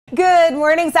Good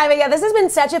morning, Simon. Yeah, this has been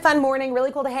such a fun morning. Really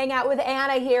cool to hang out with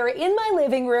Anna here in my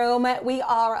living room. We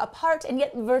are apart and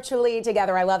yet virtually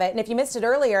together. I love it. And if you missed it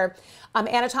earlier,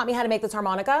 Anna taught me how to make this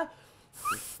harmonica.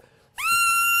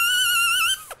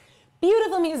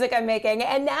 Beautiful music I'm making.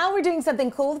 And now we're doing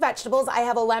something cool with vegetables. I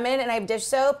have a lemon and I have dish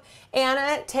soap.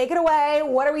 Anna, take it away.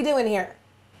 What are we doing here?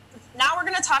 Now we're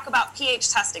going to talk about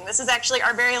pH testing. This is actually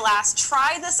our very last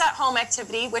try this at home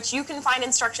activity, which you can find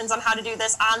instructions on how to do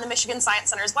this on the Michigan Science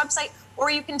Center's website,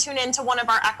 or you can tune in to one of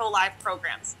our Echo Live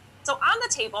programs. So on the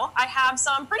table, I have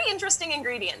some pretty interesting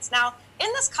ingredients. Now, in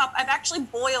this cup, I've actually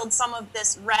boiled some of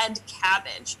this red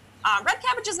cabbage. Red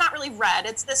cabbage is not really red,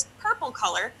 it's this purple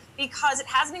color because it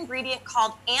has an ingredient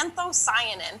called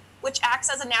anthocyanin, which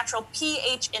acts as a natural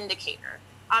pH indicator.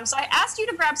 So I asked you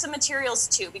to grab some materials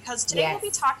too, because today we'll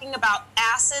be talking about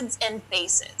acids and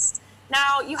bases.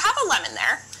 Now, you have a lemon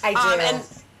there. I do. And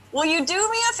will you do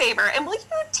me a favor, and will you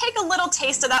take a little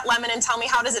taste of that lemon and tell me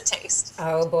how does it taste?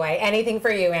 Oh boy, anything for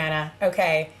you, Anna.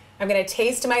 Okay, I'm gonna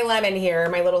taste my lemon here,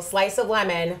 my little slice of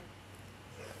lemon.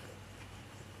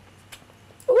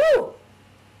 Ooh,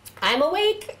 I'm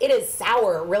awake. It is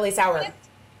sour, really sour. It's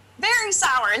very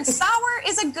sour, and sour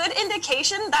is a good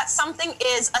indication that something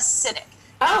is acidic.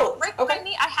 Oh, right behind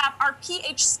me, I have our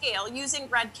pH scale using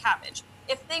red cabbage.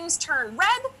 If things turn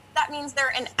red, that means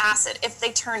they're an acid. If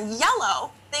they turn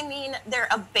yellow, they mean they're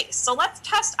a base. So let's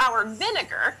test our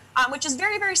vinegar, which is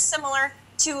very, very similar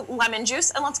to lemon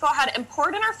juice. And let's go ahead and pour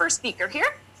it in our first beaker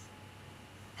here.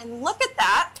 And look at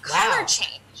that color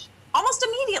change almost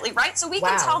immediately, right? So we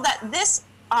can tell that this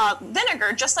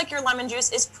vinegar, just like your lemon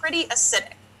juice, is pretty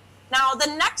acidic. Now,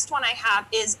 the next one I have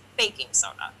is baking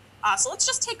soda. So let's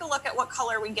just take a look at what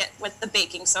color we get with the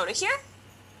baking soda here.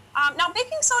 Now,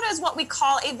 baking soda is what we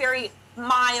call a very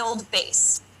mild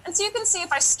base. And so you can see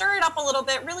if I stir it up a little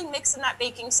bit, really mix in that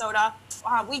baking soda,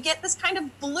 we get this kind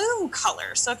of blue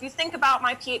color. So if you think about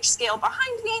my pH scale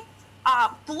behind me,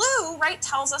 blue, right,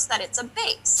 tells us that it's a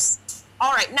base.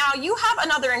 All right, now you have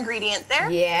another ingredient there.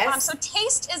 Yes. So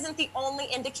taste isn't the only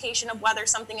indication of whether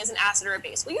something is an acid or a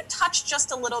base. Will you touch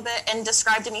just a little bit and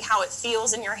describe to me how it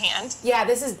feels in your hand? Yeah,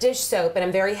 this is dish soap, and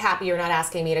I'm very happy you're not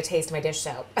asking me to taste my dish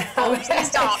soap. Oh, please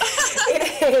don't.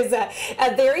 It is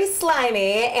a very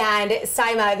slimy, and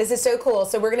Sima, this is so cool.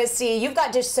 So we're gonna see, you've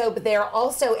got dish soap there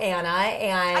also, Anna,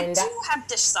 and I do have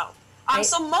dish soap.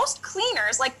 So most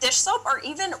cleaners, like dish soap or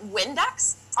even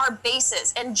Windex, are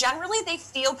bases, and generally they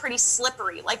feel pretty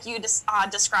slippery, like you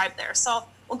described there. So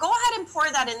we'll go ahead and pour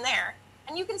that in there,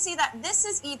 and you can see that this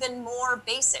is even more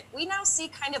basic. We now see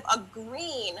kind of a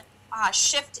green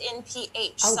shift in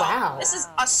pH. Oh, so wow. This is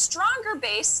a stronger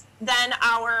base than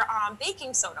our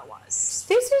baking soda was.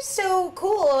 This is so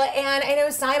cool, and I know,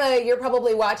 Sima, you're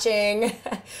probably watching,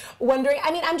 wondering,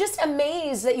 I mean, I'm just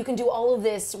amazed that you can do all of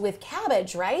this with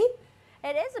cabbage, right?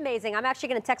 It is amazing. I'm actually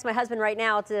going to text my husband right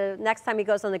now to next time he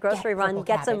goes on the grocery run,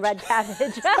 get some red cabbage.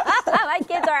 My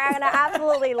kids are going to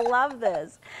absolutely love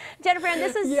this. Jennifer, and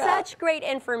this is such great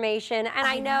information, and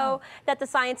I know that the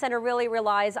Science Center really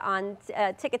relies on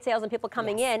ticket sales and people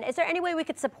coming in. Is there any way we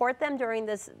could support them during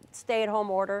this stay-at-home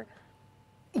order?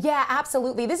 Yeah,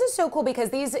 absolutely. This is so cool because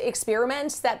these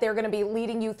experiments that they're going to be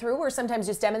leading you through or sometimes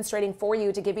just demonstrating for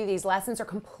you to give you these lessons are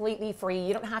completely free.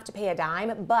 You don't have to pay a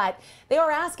dime, but they are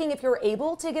asking if you're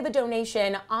able to give a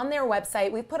donation on their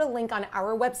website. We've put a link on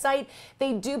our website.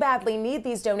 They do badly need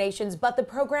these donations, but the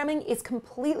programming is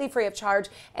completely free of charge,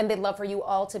 and they'd love for you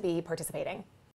all to be participating.